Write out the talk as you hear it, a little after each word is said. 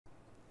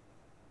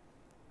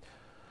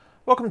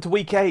Welcome to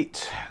week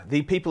 8,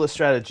 the People of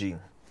Strategy.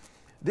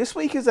 This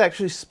week is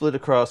actually split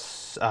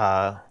across,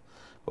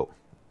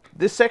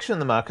 this section of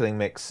the marketing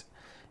mix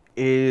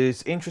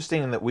is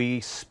interesting in that we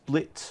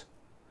split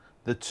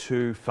the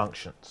two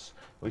functions.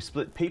 We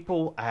split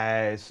people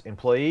as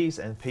employees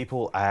and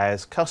people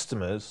as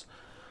customers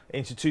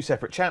into two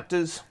separate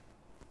chapters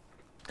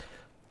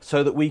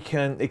so that we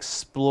can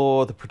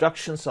explore the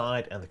production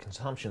side and the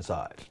consumption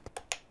side.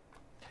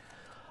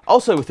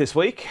 Also with this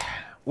week,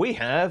 we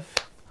have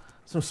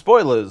some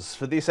spoilers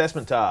for the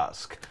assessment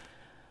task.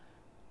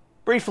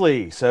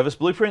 Briefly, service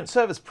blueprint,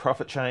 service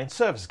profit chain,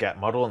 service gap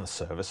model, and the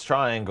service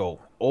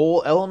triangle.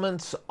 All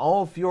elements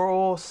of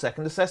your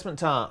second assessment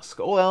task.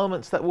 All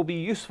elements that will be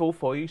useful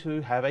for you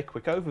to have a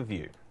quick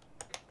overview.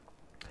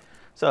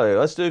 So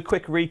let's do a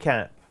quick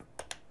recap.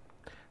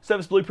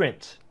 Service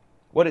blueprint,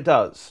 what it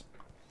does.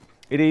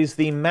 It is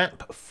the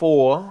map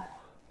for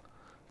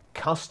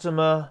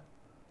customer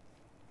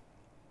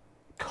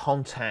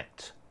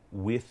contact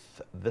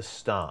with the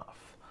staff.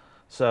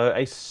 So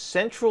a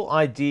central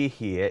idea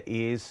here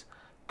is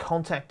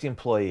contact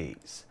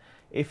employees.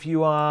 If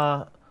you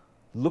are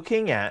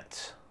looking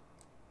at,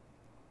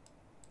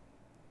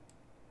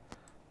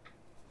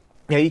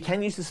 you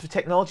can use this for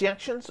technology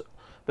actions,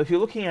 but if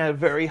you're looking at a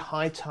very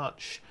high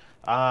touch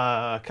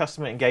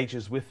customer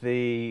engages with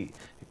the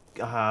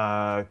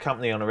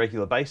company on a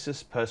regular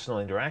basis, personal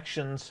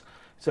interactions,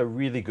 it's a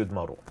really good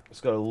model.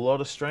 It's got a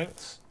lot of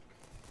strengths,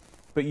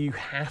 but you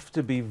have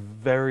to be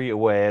very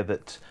aware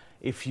that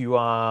if you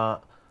are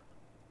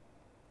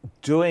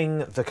doing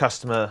the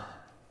customer,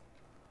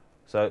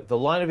 so the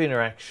line of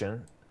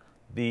interaction,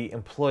 the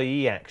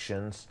employee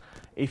actions,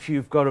 if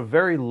you've got a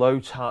very low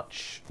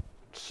touch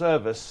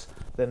service,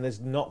 then there's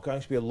not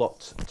going to be a lot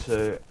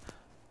to,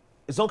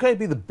 it's not going to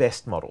be the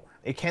best model.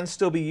 It can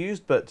still be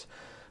used, but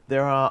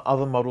there are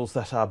other models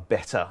that are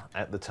better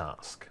at the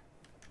task.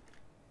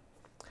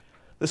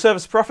 The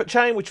service profit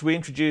chain, which we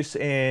introduced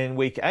in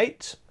week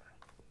 8.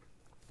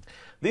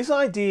 This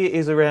idea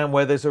is around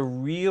where there's a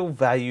real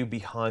value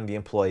behind the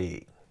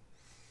employee.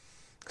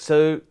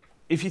 So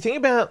if you think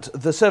about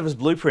the service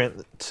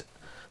blueprint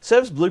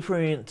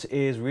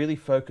is really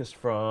focused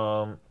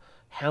from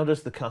how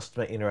does the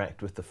customer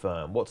interact with the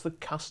firm? What's the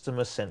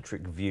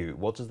customer-centric view?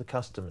 What does the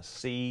customer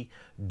see,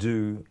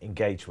 do,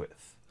 engage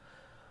with?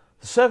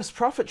 The service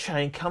profit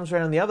chain comes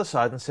around the other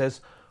side and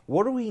says,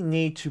 what do we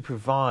need to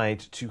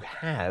provide to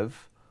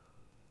have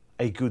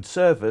a good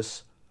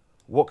service?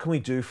 What can we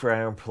do for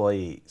our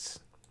employees?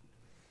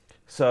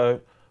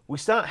 So we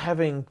start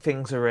having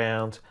things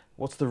around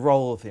what's the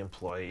role of the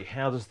employee?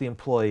 How does the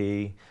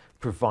employee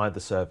provide the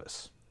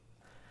service?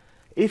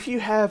 If you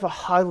have a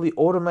highly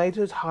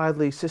automated,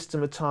 highly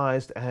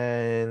systematized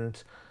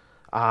and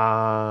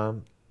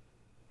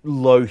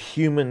low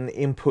human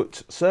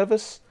input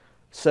service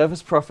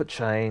profit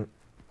chain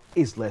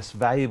is less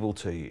valuable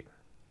to you.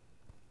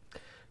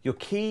 Your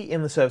key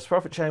in the service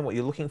profit chain, what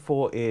you're looking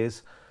for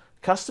is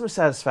customer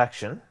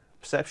satisfaction,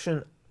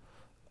 perception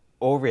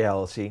or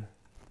reality,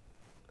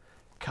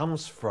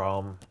 comes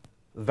from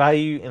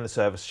value in the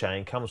service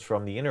chain, comes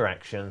from the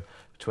interaction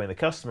between the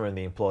customer and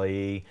the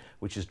employee,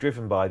 which is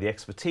driven by the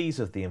expertise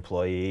of the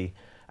employee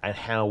and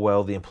how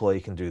well the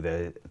employee can do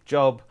their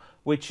job,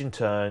 which in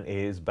turn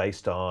is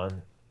based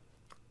on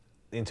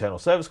internal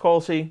service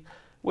quality,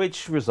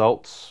 which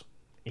results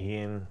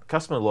in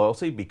customer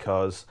loyalty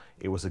because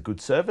it was a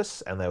good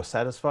service and they were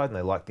satisfied and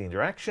they liked the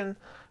interaction,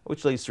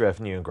 which leads to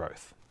revenue and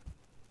growth.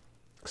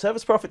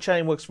 Service profit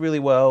chain works really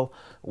well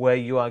where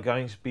you are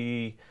going to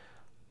be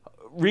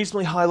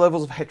reasonably high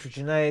levels of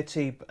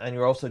heterogeneity, and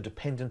you're also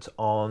dependent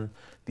on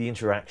the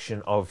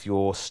interaction of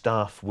your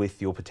staff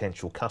with your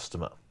potential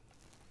customer.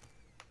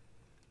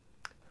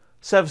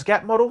 Service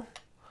gap model.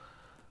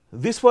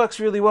 This works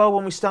really well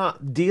when we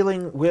start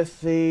dealing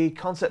with the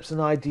concepts and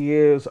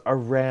ideas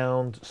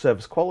around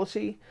service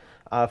quality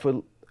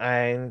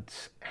and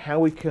how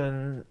we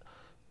can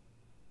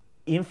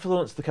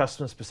influence the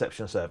customer's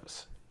perception of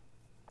service.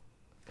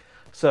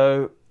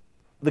 So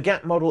the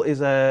gap model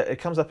is it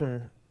comes up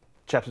in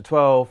Chapter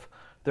 12,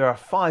 there are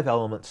 5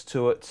 elements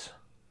to it.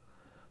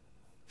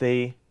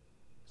 The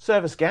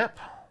service gap,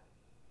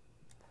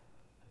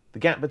 the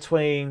gap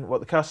between what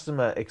the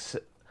customer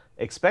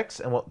expects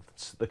and what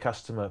the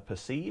customer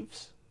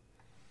perceives.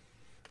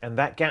 And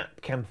that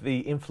gap can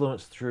be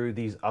influenced through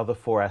these other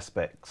 4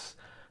 aspects.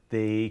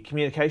 The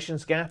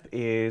communications gap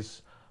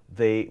is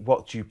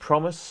what you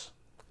promise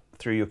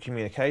through your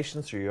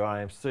communications, through your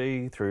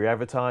IMC, through your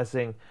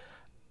advertising,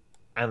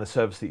 and the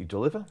service that you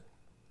deliver.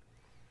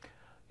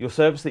 Your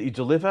service that you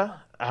deliver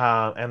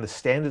and the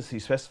standards that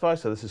you specify,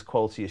 so this is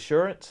quality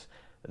assurance,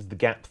 is the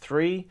gap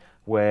 3,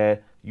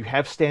 where you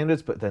have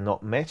standards but they're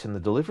not met in the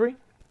delivery.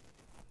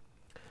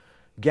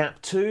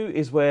 Gap 2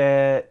 is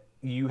where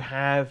you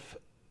have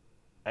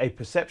a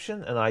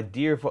perception, an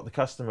idea of what the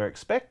customer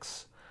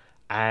expects,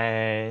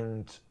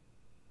 and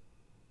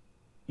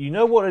you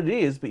know what it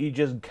is, but you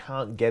just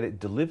can't get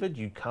it delivered.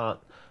 You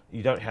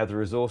don't have the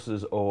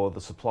resources or the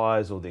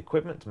supplies or the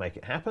equipment to make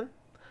it happen.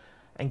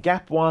 And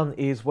gap 1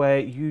 is where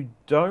you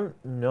don't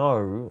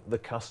know the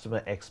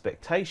customer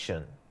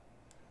expectation.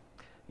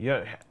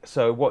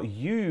 So what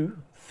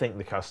you think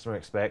the customer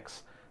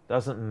expects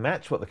doesn't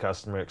match what the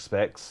customer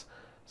expects,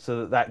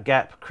 so that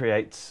gap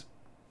creates,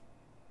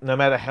 no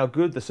matter how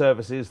good the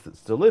service is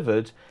that's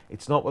delivered,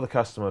 it's not what the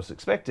customer is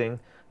expecting,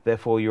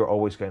 therefore you're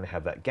always going to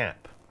have that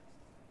gap.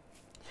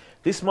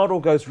 This model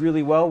goes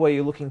really well where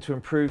you're looking to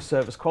improve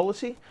service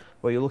quality,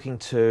 where you're looking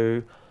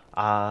to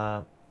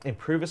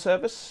improve a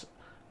service,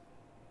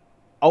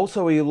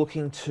 also where you're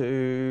looking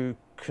to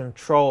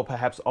control,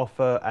 perhaps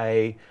offer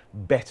a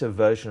better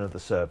version of the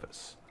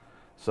service.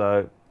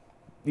 So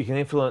you can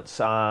influence,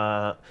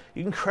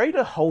 you can create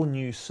a whole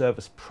new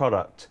service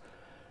product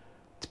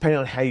depending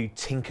on how you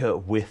tinker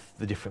with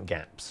the different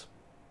gaps.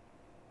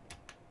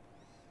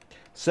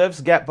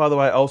 Service gap, by the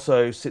way,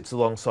 also sits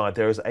alongside.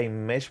 There is a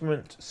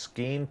measurement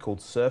scheme called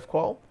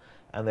ServQual,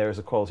 and there is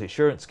a quality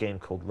assurance scheme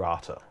called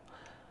RATA.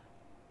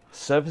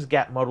 Service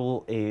gap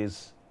model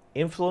is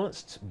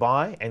influenced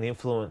by and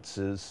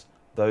influences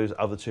those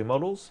other two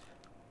models,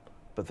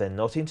 but they're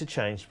not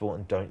interchangeable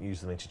and don't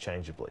use them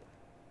interchangeably.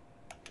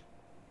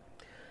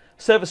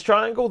 Service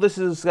triangle, this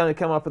is going to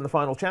come up in the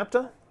final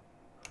chapter.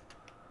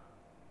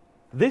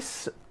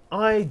 This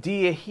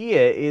idea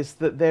here is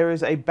that there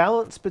is a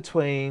balance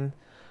between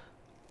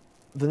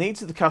the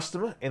needs of the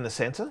customer in the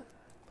center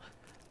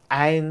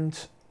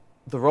and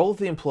the role of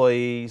the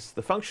employees,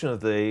 the function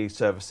of the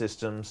service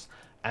systems,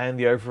 and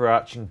the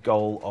overarching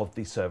goal of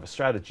the service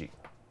strategy.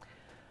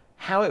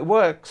 How it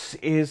works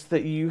is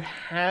that you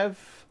have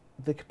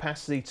the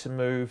capacity to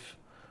move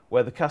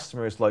where the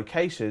customer is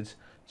located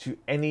to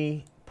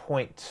any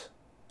point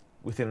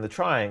within the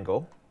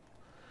triangle.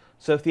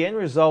 So if the end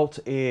result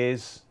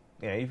is,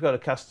 you've got a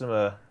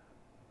customer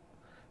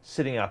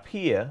sitting up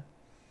here,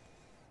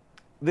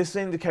 this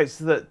indicates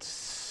that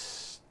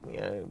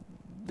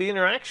the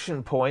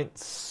interaction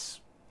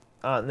points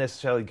aren't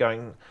necessarily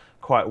going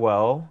quite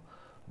well,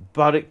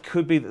 but it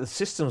could be that the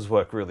systems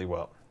work really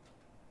well.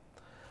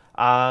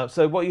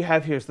 So what you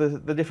have here is the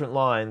different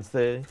lines.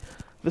 The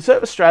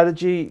service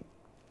strategy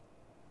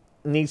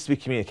needs to be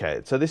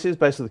communicated. So this is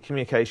basically the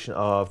communication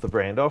of the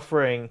brand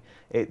offering.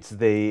 It's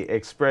the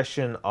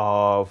expression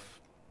of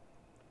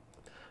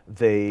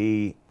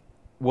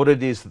what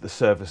it is that the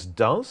service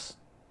does.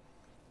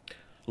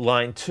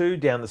 Line 2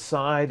 down the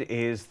side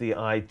is the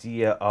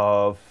idea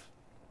of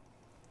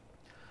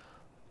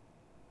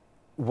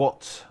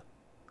what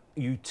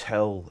you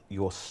tell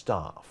your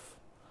staff.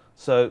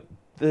 So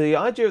the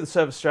idea of the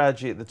service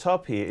strategy at the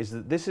top here is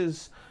that this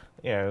is,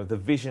 the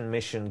vision,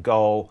 mission,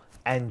 goal,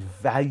 and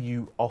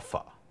value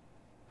offer.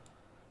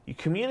 You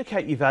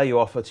communicate your value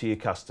offer to your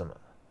customer.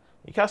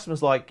 Your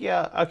customer's like,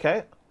 yeah,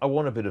 okay, I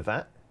want a bit of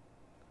that.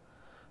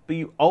 But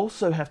you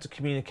also have to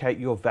communicate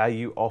your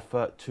value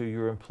offer to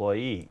your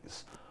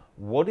employees.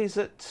 What is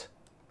it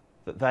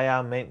that they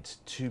are meant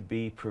to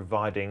be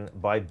providing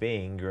by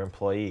being your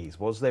employees?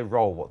 What's their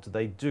role? What do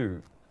they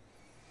do?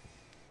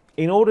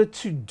 In order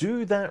to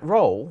do that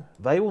role,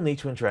 they will need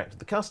to interact with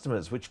the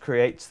customers, which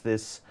creates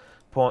this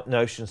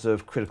notions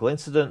of critical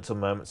incidents or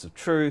moments of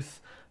truth.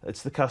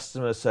 It's the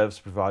customer service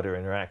provider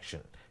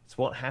interaction. It's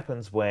what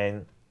happens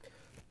when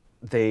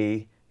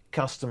the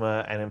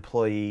customer and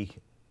employee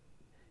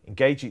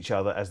engage each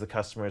other as the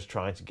customer is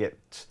trying to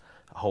get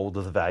a hold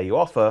of the value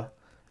offer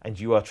and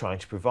you are trying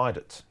to provide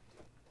it.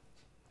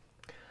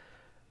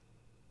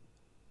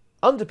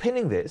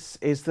 Underpinning this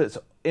is that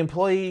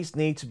employees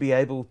need to be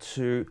able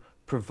to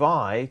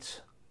provide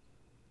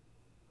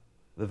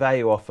the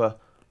value offer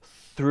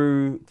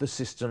through the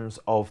systems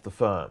of the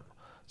firm.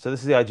 So this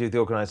is the idea of the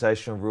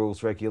organizational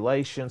rules,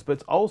 regulations, but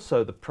it's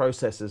also the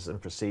processes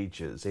and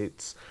procedures.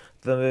 It's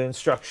the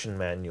instruction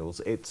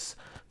manuals, it's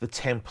the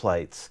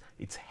templates,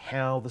 it's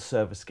how the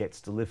service gets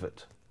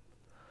delivered.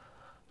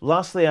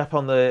 Lastly, up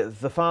on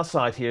the far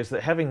side here is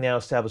that having now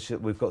established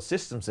that we've got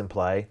systems in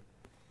play,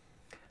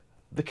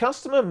 the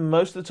customer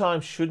most of the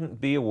time shouldn't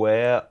be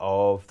aware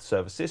of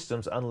service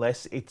systems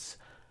unless it's,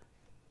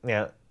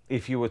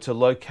 if you were to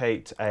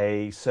locate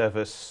a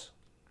service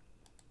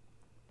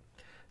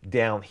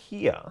down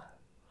here,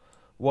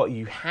 what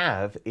you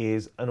have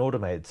is an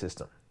automated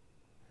system.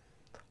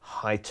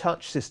 High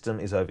touch system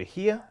is over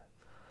here,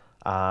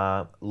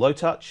 low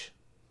touch,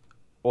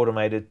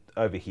 automated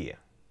over here.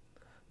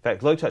 In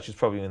fact, low touch is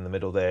probably in the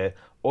middle there,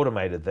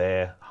 automated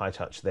there, high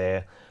touch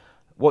there.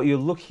 What you're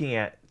looking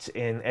at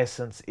in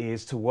essence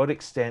is to what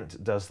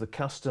extent does the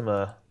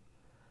customer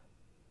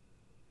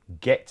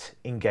get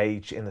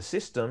engaged in the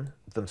system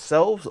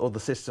themselves, or the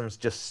systems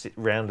just sit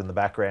around in the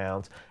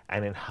background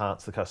and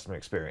enhance the customer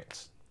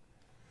experience.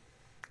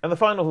 And the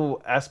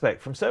final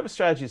aspect, from service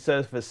strategy to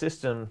service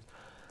system,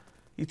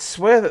 you'd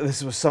swear that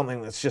this was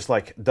something that's just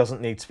like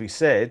doesn't need to be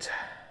said,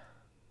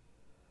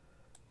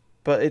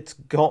 but it's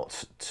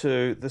got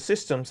to, the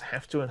systems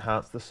have to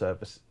enhance the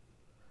service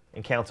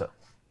encounter.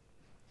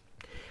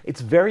 It's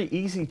very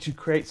easy to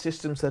create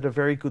systems that are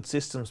very good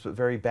systems but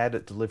very bad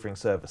at delivering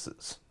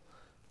services.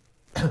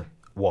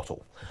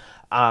 Wattle.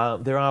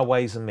 There are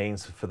ways and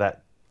means for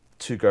that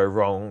to go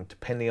wrong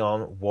depending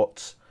on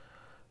what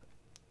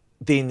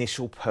the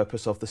initial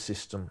purpose of the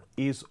system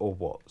is or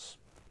was.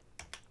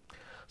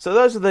 So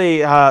those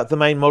are the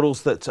main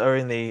models that are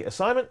in the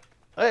assignment.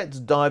 Let's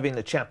dive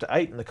into Chapter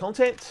 8 in the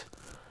content.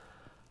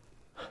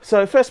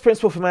 So first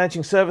principle for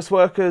managing service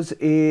workers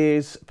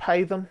is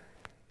pay them.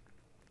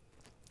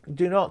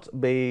 Do not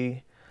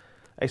be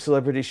a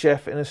celebrity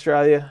chef in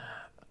Australia.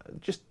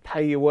 Just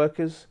pay your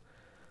workers.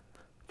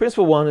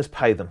 Principle 1 is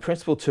pay them.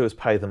 Principle 2 is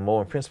pay them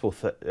more. And Principle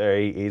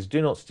 3 is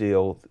do not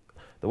steal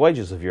the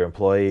wages of your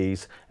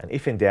employees. And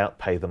if in doubt,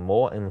 pay them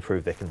more and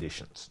improve their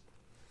conditions.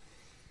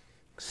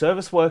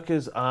 Service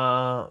workers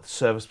are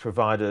service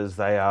providers.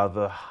 They are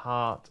the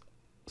heart,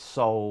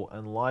 soul,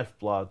 and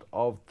lifeblood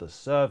of the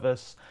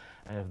service.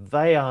 And if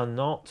they are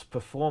not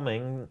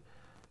performing,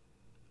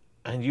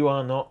 and you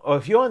are not, or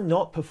if you are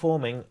not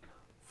performing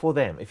for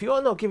them, if you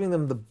are not giving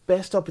them the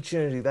best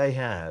opportunity they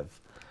have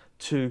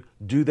to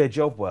do their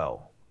job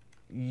well,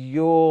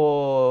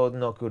 you're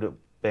not good at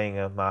being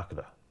a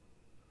marketer.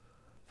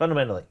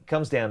 Fundamentally, it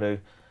comes down to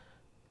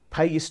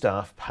pay your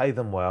staff, pay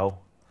them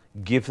well,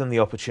 give them the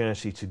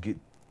opportunity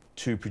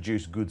to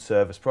produce good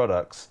service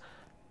products,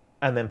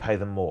 and then pay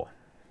them more.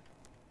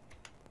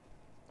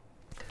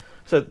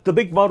 So the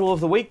big model of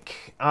the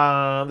week,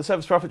 the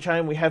service profit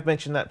chain, we have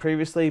mentioned that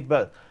previously,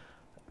 but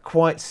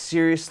quite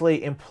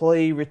seriously,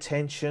 employee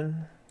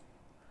retention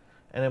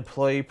and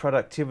employee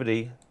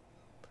productivity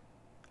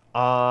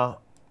are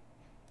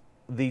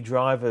the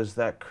drivers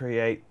that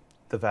create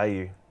the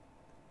value.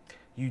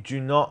 You do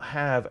not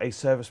have a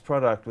service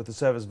product with a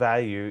service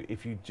value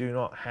if you do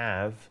not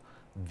have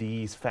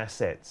these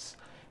facets.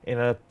 In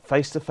a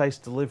face-to-face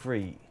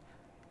delivery,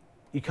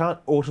 you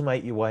can't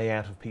automate your way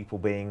out of people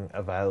being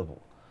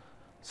available.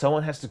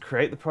 Someone has to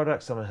create the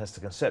product, someone has to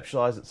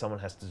conceptualize it, someone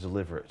has to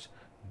deliver it.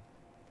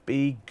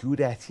 Be good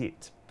at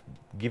it.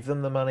 Give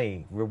them the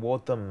money,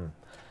 reward them,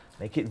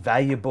 make it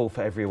valuable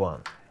for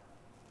everyone.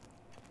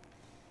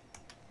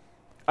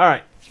 All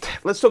right,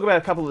 let's talk about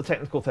a couple of the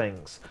technical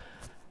things.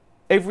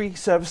 Every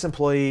service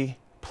employee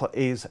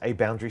is a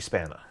boundary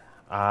spanner.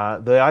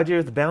 The idea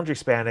of the boundary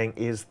spanning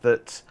is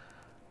that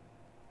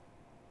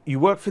you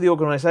work for the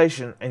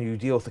organization and you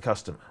deal with the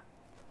customer.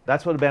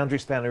 That's what a boundary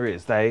spanner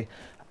is. They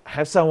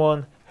have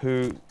someone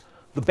who,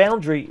 the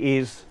boundary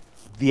is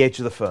the edge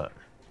of the firm.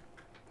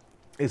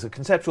 It's a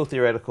conceptual,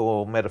 theoretical,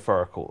 or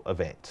metaphorical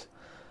event.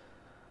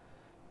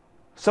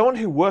 Someone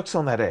who works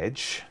on that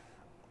edge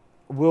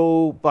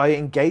will, by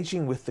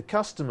engaging with the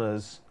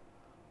customers,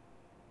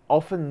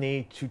 often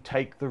need to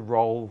take the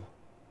role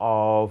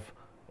of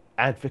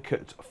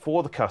advocate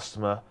for the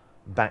customer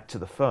back to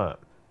the firm.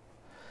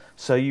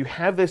 So you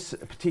have this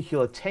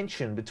particular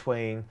tension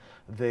between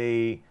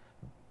the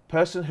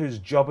person whose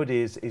job it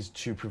is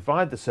to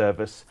provide the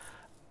service,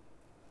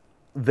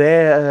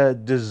 their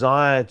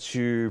desire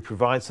to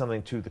provide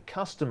something to the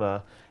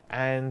customer,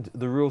 and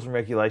the rules and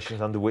regulations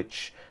under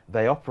which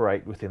they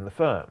operate within the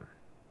firm.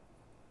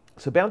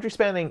 So boundary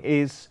spanning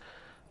is,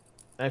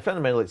 and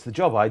fundamentally it's the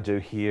job I do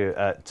here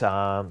at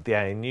the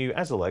ANU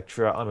as a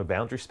lecturer. I'm a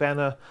boundary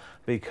spanner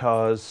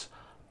because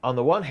on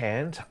the one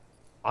hand,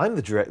 I'm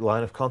the direct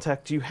line of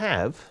contact you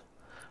have.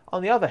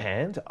 On the other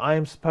hand, I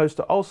am supposed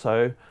to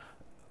also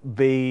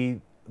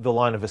be the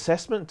line of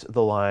assessment,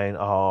 the line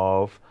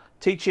of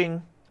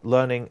teaching,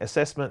 learning,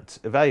 assessment,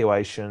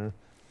 evaluation.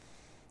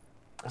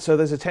 So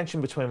there's a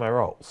tension between my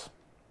roles.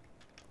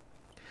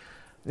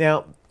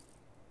 Now,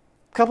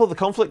 a couple of the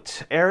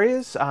conflict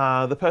areas,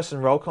 the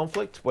person role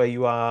conflict, where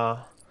you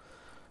are,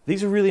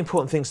 these are really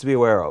important things to be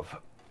aware of.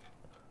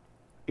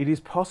 It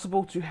is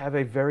possible to have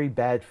a very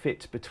bad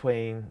fit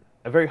between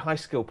a very high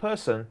skilled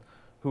person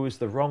who is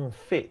the wrong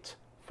fit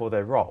for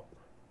their role.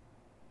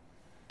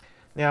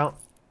 Now,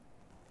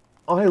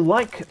 I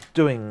like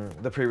doing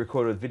the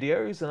pre-recorded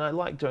videos and I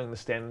like doing the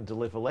stand and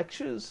deliver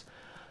lectures,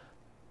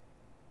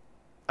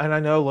 and I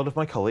know a lot of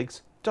my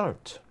colleagues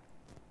don't.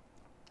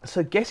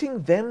 So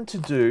getting them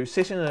to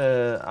sit in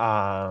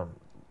a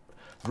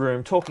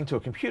room talking to a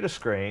computer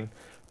screen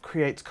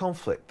creates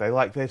conflict. They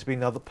like there to be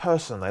another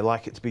person. They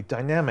like it to be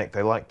dynamic.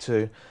 They like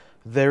to,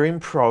 they're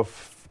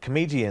improv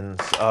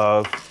comedians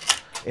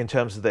in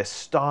terms of their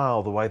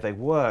style, the way they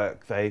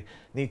work. They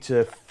need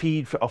to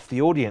feed off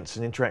the audience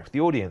and interact with the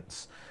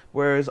audience.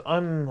 Whereas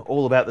I'm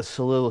all about the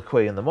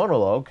soliloquy and the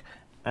monologue,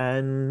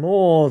 and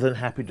more than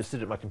happy to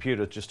sit at my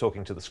computer just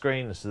talking to the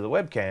screen and to the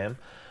webcam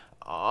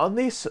on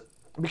this,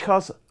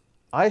 because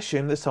I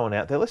assume there's someone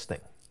out there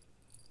listening.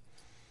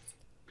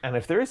 And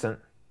if there isn't,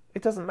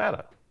 it doesn't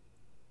matter.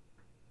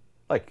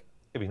 Like,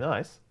 it'd be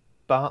nice,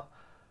 but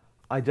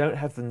I don't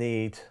have the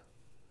need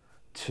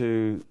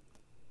to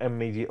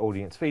immediate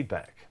audience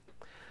feedback.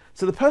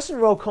 So the person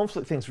role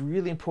conflict thing is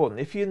really important.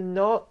 If you're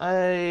not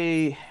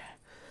all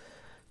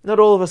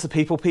of us are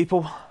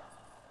people.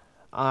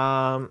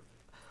 I'm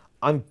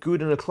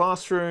good in a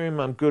classroom.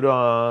 I'm good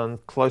on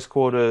close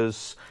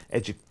quarters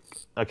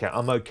okay,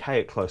 I'm okay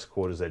at close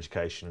quarters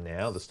education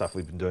now, the stuff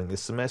we've been doing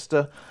this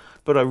semester,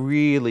 but I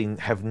really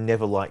have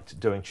never liked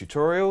doing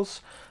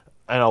tutorials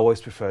and I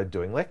always preferred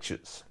doing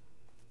lectures.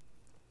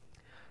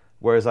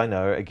 Whereas I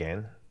know,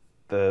 again,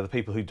 the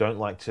people who don't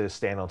like to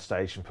stand on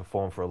stage and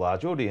perform for a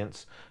large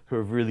audience, who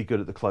are really good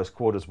at the close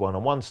quarters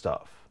one-on-one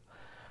stuff.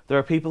 There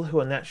are people who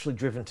are naturally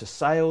driven to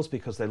sales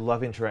because they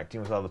love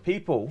interacting with other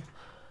people,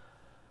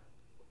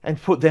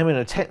 and put them in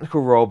a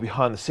technical role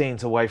behind the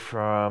scenes away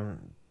from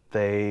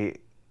the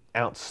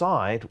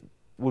outside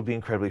would be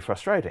incredibly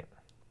frustrating.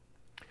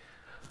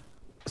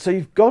 So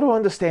you've got to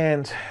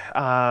understand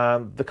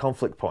the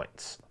conflict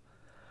points.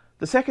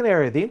 The second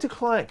area, the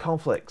inter-client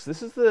conflicts.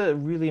 This is the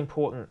really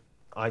important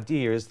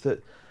idea, is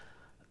that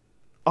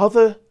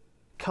other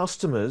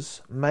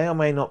customers may or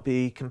may not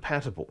be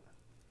compatible.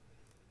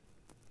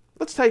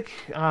 Let's take,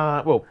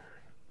 one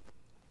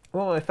of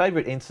my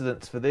favorite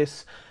incidents for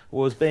this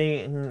was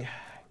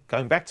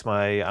going back to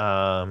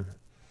my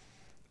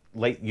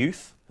late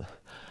youth,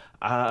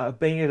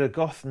 being at a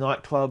goth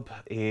nightclub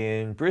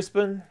in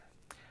Brisbane,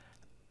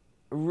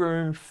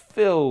 room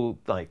filled,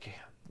 like,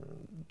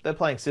 they're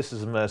playing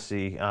Sisters of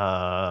Mercy.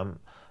 The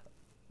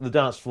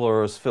dance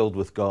floor is filled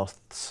with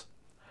goths.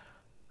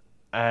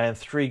 And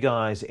 3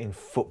 guys in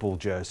football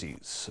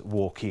jerseys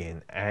walk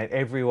in. And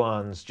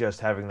everyone's just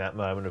having that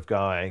moment of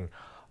going,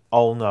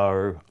 oh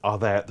no, are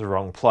they at the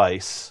wrong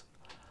place?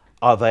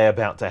 Are they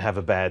about to have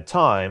a bad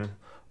time?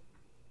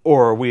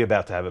 Or are we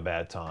about to have a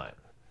bad time?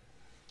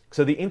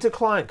 So the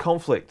inter-client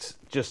conflict,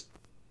 just,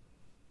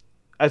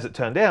 as it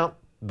turned out,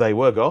 they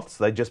were goths.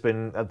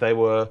 They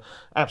were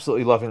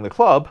absolutely loving the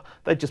club.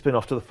 They'd just been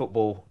off to the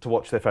football to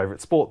watch their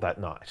favourite sport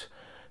that night.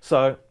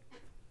 So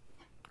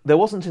there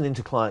wasn't an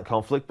inter-client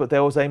conflict, but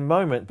there was a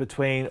moment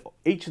between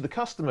each of the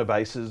customer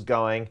bases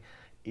going,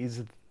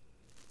 is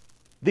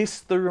this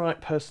the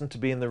right person to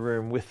be in the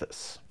room with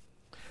us?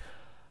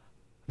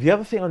 The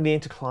other thing on the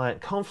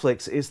inter-client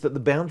conflicts is that the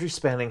boundary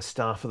spanning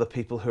staff are the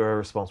people who are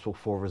responsible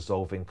for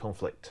resolving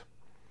conflict.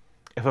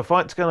 If a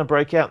fight's going to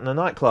break out in a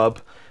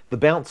nightclub, the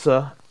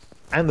bouncer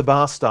and the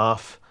bar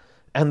staff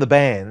and the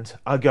band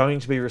are going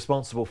to be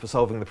responsible for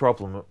solving the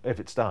problem if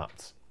it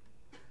starts.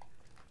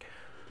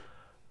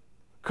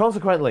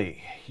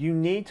 Consequently, you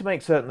need to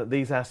make certain that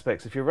these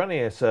aspects, if you're running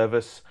a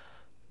service,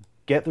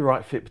 get the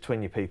right fit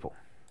between your people.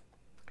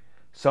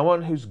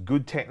 Someone who's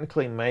good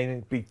technically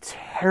may be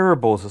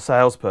terrible as a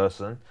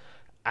salesperson,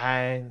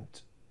 and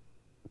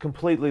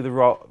completely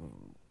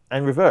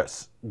and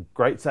reverse.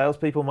 Great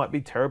salespeople might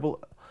be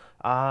terrible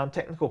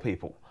technical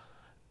people.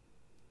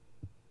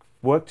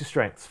 Work to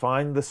strengths,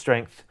 find the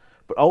strength,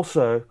 but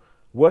also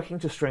working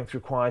to strength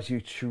requires you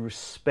to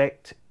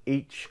respect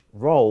each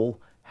role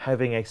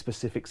having a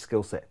specific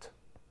skill set.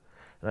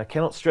 And I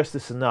cannot stress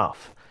this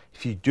enough.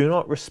 If you do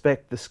not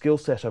respect the skill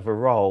set of a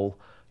role,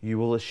 you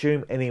will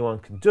assume anyone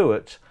can do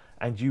it,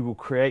 and you will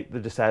create the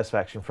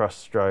dissatisfaction,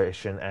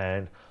 frustration,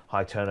 and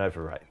high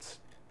turnover rates.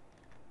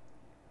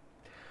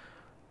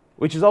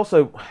 Which is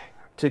also,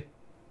 to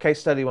case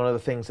study, one of the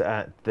things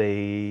at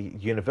the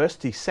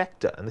university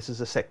sector, and this is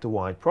a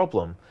sector-wide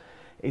problem,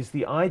 is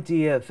the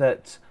idea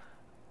that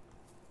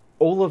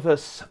all of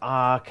us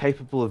are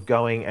capable of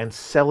going and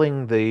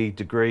selling the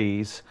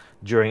degrees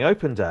during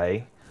open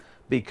day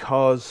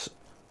because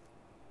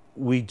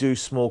we do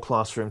small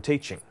classroom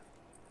teaching.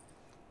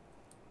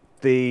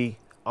 The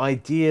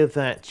idea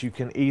that you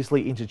can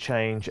easily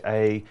interchange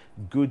a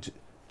good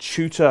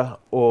tutor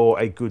or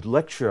a good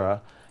lecturer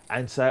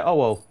and say, oh,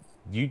 well,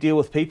 you deal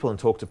with people and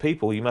talk to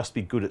people, you must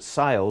be good at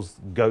sales,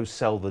 go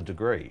sell the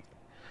degree.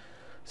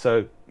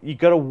 So you've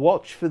got to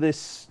watch for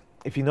this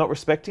if you're not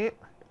respecting it.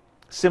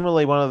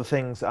 Similarly, one of the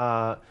things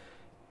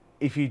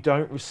if you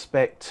don't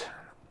respect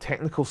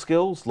technical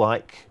skills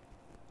like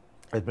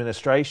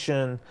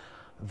administration,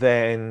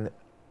 then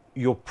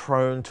you're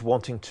prone to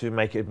wanting to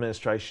make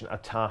administration a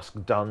task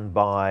done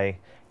by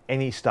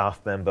any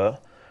staff member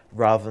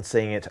rather than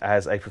seeing it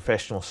as a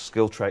professional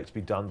skill trait to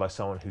be done by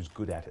someone who's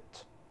good at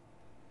it.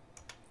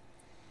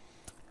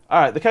 All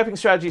right, the coping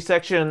strategy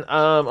section.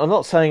 I'm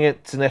not saying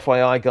it's an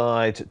FYI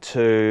guide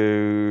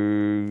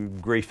to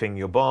griefing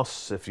your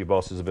boss if your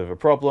boss is a bit of a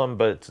problem,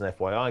 but it's an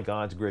FYI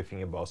guide to griefing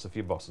your boss if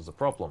your boss is a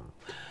problem.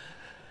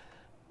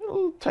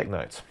 Take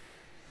notes.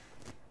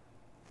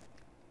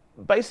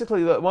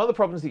 Basically, one of the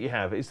problems that you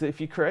have is that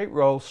if you create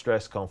role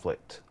stress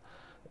conflict,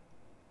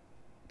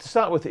 to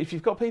start with, if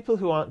you've got people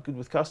who aren't good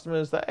with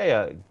customers, they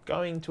are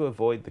going to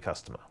avoid the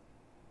customer.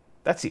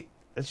 That's it.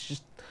 It's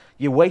just,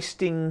 you're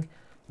wasting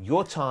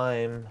your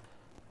time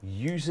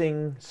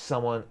using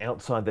someone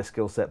outside their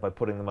skill set by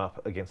putting them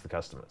up against the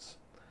customers.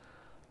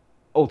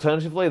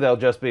 Alternatively, they'll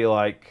just be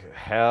like,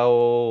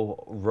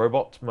 how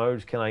robot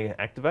mode can I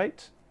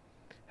activate?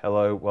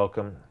 Hello,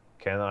 welcome.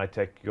 Can I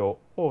take your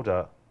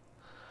order?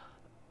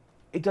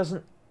 It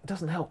doesn't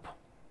help.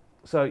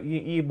 So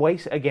you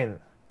waste, again,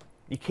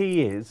 your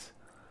key is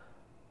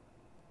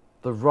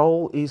the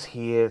role is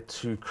here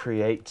to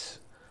create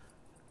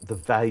the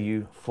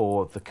value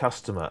for the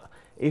customer.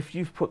 If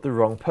you've put the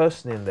wrong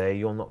person in there,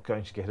 you're not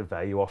going to get a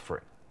value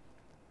offering.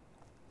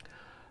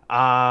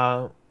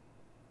 I'm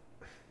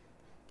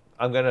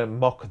going to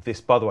mock this.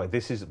 By the way,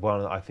 this is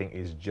one I think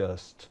is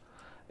just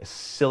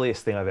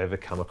silliest thing I've ever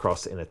come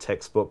across in a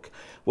textbook.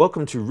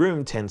 Welcome to room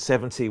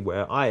 1070,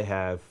 where I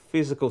have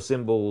physical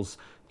symbols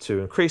to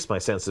increase my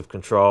sense of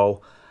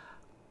control.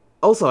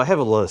 Also, I have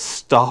a lot of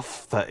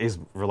stuff that is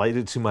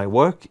related to my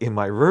work in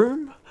my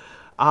room,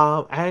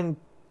 and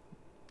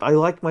I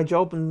like my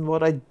job and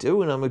what I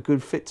do, and I'm a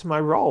good fit to my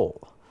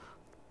role.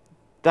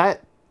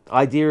 That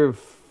idea of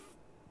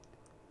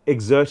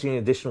exerting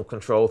additional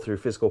control through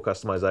physical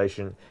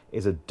customization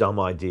is a dumb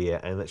idea,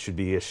 and that should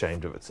be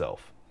ashamed of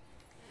itself.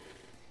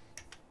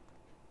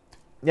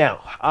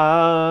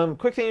 Now,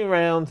 quick thing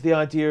around the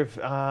idea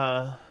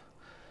of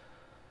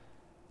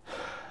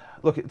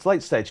look, it's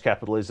late stage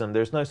capitalism.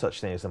 There's no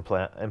such thing as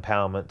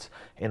empowerment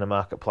in a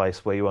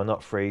marketplace where you are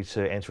not free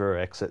to enter or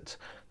exit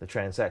the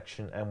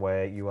transaction, and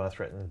where you are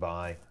threatened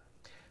by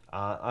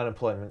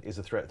unemployment is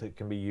a threat that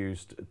can be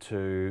used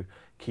to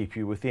keep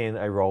you within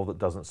a role that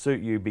doesn't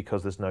suit you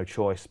because there's no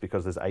choice,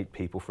 because there's 8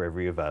 people for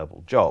every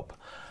available job.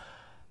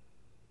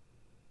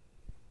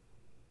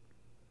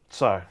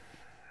 So,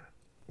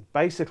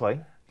 basically,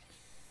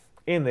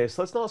 in this,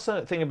 let's not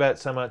think about it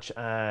so much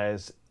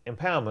as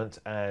empowerment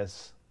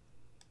as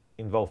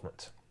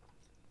involvement.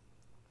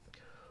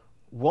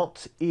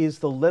 What is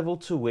the level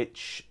to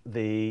which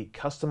the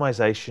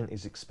customization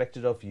is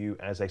expected of you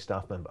as a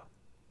staff member?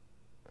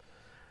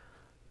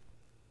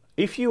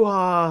 If you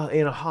are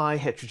in a high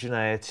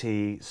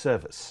heterogeneity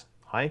service,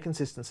 high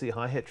inconsistency,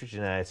 high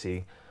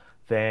heterogeneity,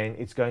 then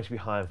it's going to be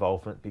high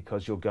involvement,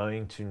 because you're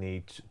going to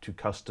need to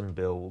custom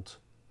build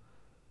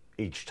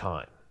each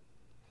time.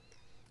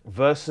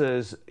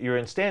 Versus you're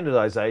in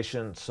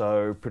standardization,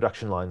 so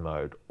production line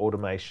mode,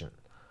 automation.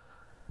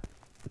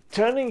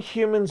 Turning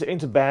humans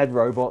into bad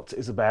robots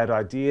is a bad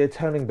idea.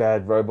 Turning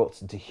bad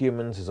robots into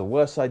humans is a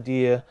worse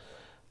idea.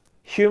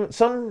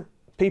 Some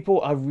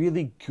people are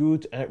really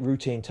good at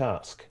routine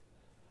tasks,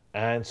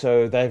 and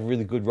so they have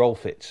really good role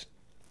fits.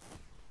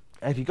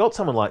 And if you've got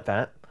someone like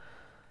that,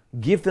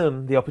 give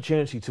them the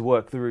opportunity to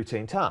work the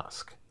routine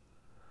task.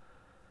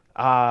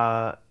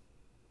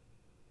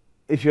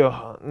 If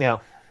you're now,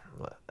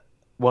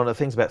 one of the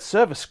things about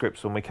service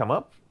scripts when we come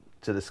up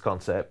to this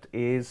concept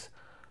is,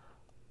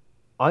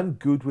 I'm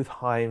good with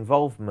high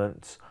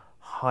involvement,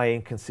 high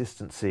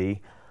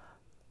inconsistency.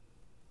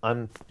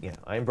 I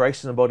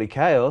embrace and embody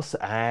chaos,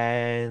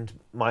 and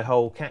my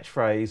whole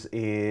catchphrase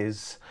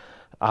is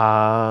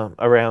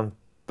around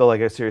the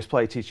LEGO Serious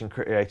Play, teaching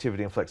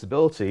creativity and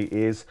flexibility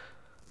is,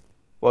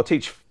 well,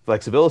 teach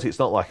flexibility. It's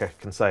not like I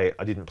can say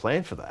I didn't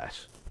plan for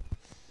that.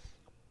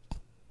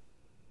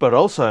 But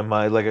also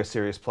my LEGO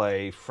Serious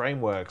Play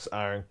frameworks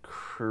are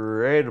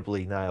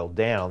incredibly nailed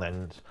down,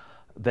 and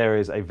there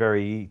is a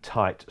very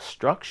tight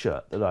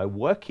structure that I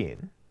work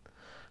in.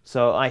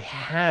 So I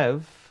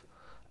have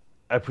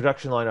a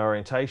production line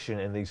orientation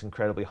in these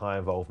incredibly high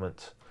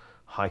involvement,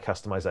 high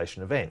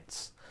customization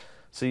events.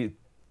 So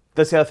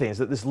that's the other thing, is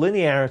that this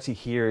linearity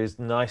here is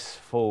nice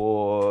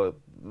for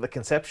the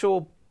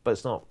conceptual, but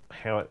it's not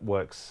how it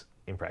works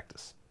in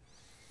practice.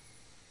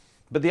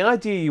 But the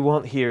idea you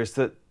want here is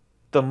that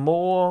the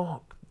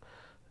more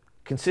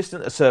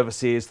consistent a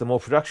service is, the more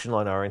production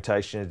line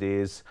orientation it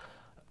is,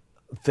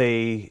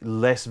 the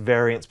less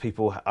variance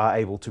people are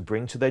able to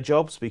bring to their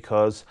jobs,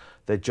 because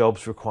their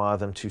jobs require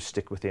them to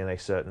stick within a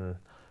certain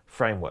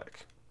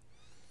framework.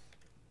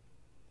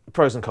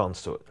 Pros and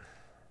cons to it.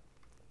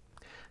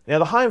 Now,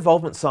 the high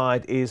involvement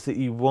side is that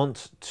you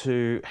want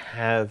to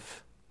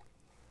have,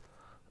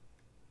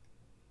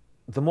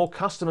 the more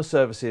customer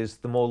service is,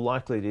 the more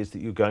likely it is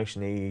that you're going to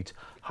need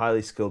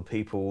highly skilled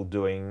people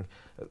doing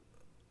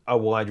a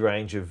wide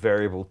range of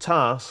variable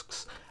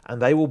tasks,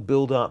 and they will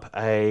build up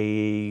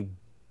a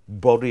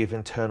body of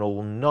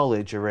internal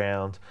knowledge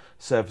around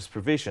service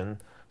provision.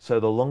 So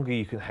the longer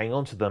you can hang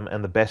on to them,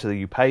 and the better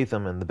you pay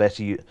them, and the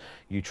better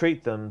you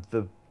treat them,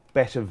 the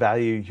better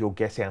value you'll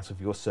get out of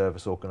your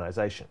service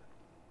organization.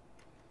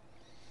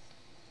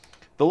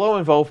 The low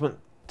involvement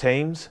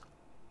teams,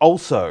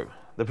 also,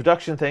 the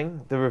production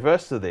thing, the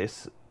reverse to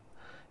this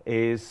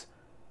is,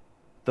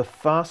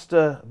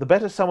 the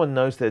better someone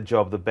knows their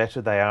job, the better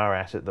they are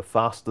at it, the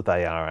faster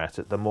they are at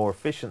it, the more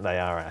efficient they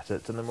are at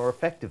it, and the more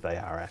effective they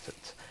are at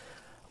it.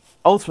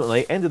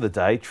 Ultimately, end of the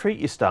day, treat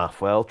your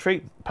staff well,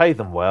 pay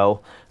them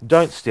well,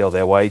 don't steal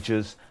their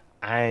wages,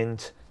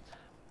 and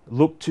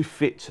look to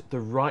fit the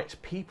right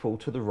people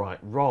to the right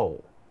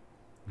role.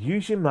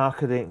 Use your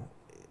marketing.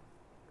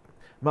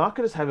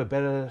 Marketers have a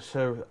better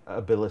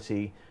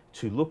ability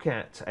to look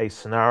at a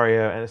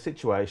scenario and a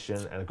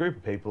situation and a group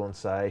of people and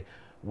say,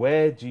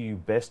 where do you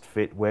best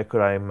fit? Where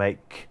could I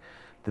make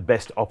the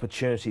best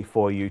opportunity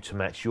for you to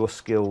match your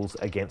skills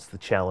against the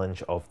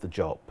challenge of the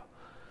job?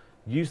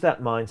 Use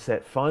that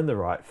mindset, find the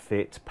right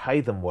fit, pay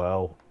them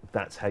well.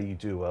 That's how you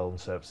do well in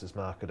services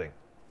marketing.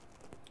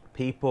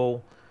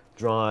 People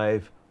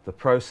drive the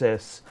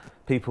process,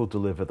 people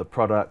deliver the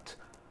product.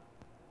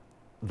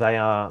 They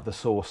are the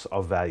source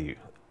of value,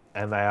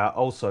 and they are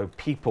also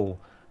people.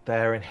 They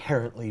are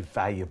inherently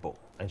valuable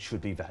and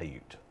should be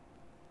valued.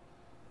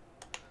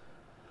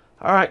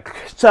 All right,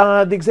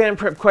 so the exam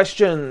prep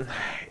question.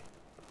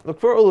 Look,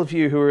 for all of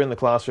you who were in the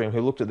classroom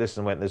who looked at this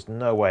and went, there's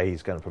no way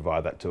he's going to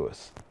provide that to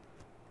us.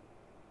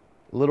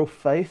 Little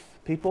faith,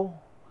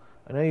 people.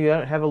 I know you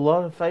don't have a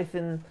lot of faith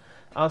in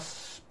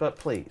us, but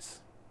please,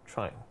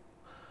 try.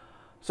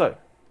 So,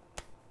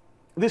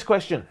 this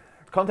question,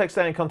 context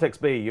A and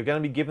context B, you're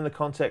going to be given the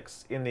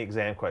context in the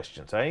exam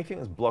question. So anything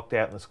that's blocked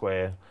out in the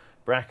square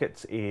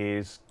brackets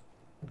is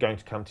going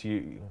to come to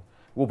you,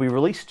 will be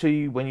released to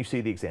you when you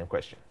see the exam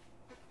question.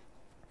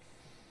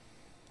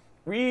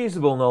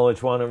 Reusable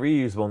knowledge 1 and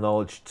reusable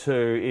knowledge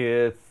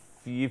 2, if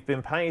you've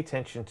been paying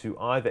attention to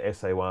either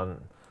SA1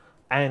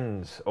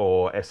 and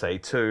or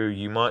SA2,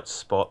 you might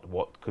spot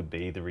what could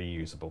be the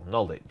reusable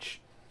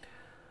knowledge.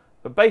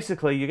 But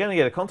basically, you're going to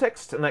get a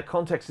context, and that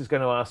context is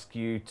going to ask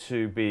you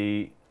to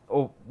be,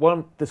 or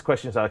what this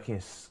question is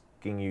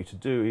asking you to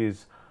do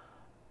is,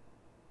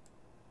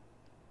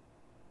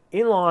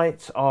 in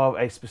light of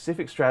a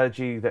specific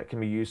strategy that can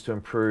be used to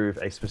improve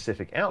a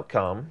specific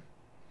outcome,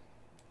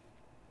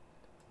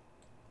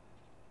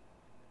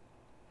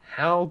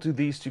 how do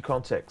these two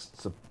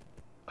contexts,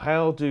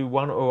 how do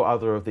one or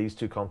other of these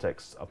two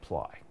contexts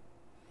apply?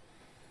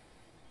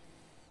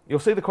 You'll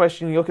see the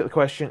question, you look at the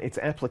question, it's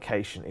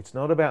application. It's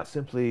not about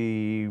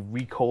simply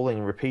recalling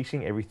and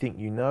repeating everything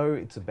you know,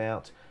 it's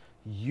about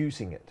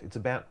using it. It's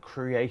about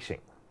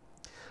creating.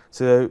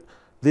 So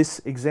this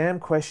exam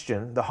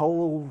question, the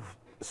whole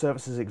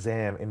services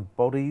exam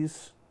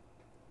embodies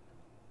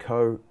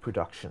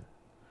co-production.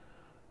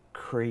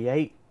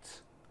 Create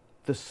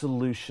the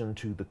solution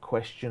to the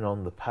question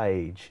on the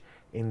page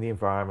in the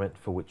environment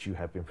for which you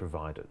have been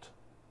provided.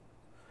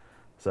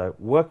 So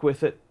work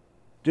with it,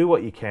 do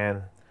what you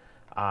can.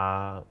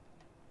 The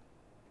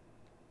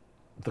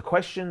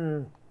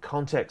question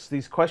context,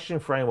 these question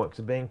frameworks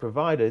are being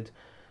provided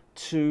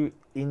to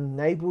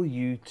enable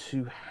you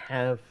to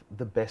have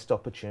the best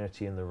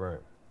opportunity in the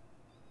room.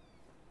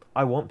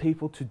 I want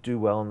people to do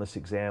well in this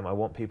exam. I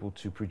want people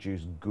to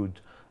produce good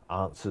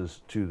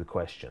answers to the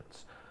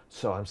questions.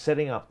 So I'm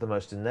setting up the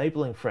most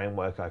enabling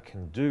framework I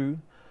can do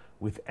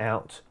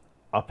without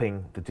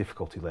upping the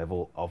difficulty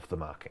level of the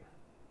marking.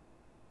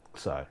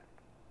 So,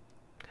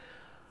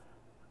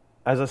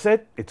 as I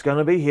said, it's going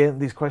to be here.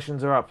 These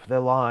questions are up,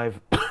 they're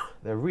live,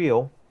 they're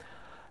real.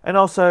 And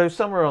also,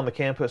 somewhere on the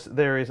campus,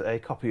 there is a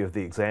copy of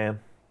the exam.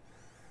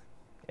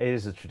 It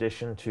is a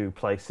tradition to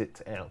place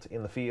it out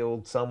in the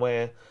field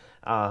somewhere,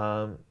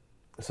 so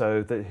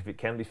that if it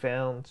can be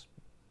found,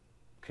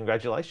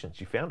 congratulations,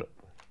 you found it.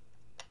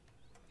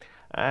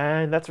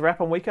 And that's a wrap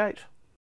on week 8.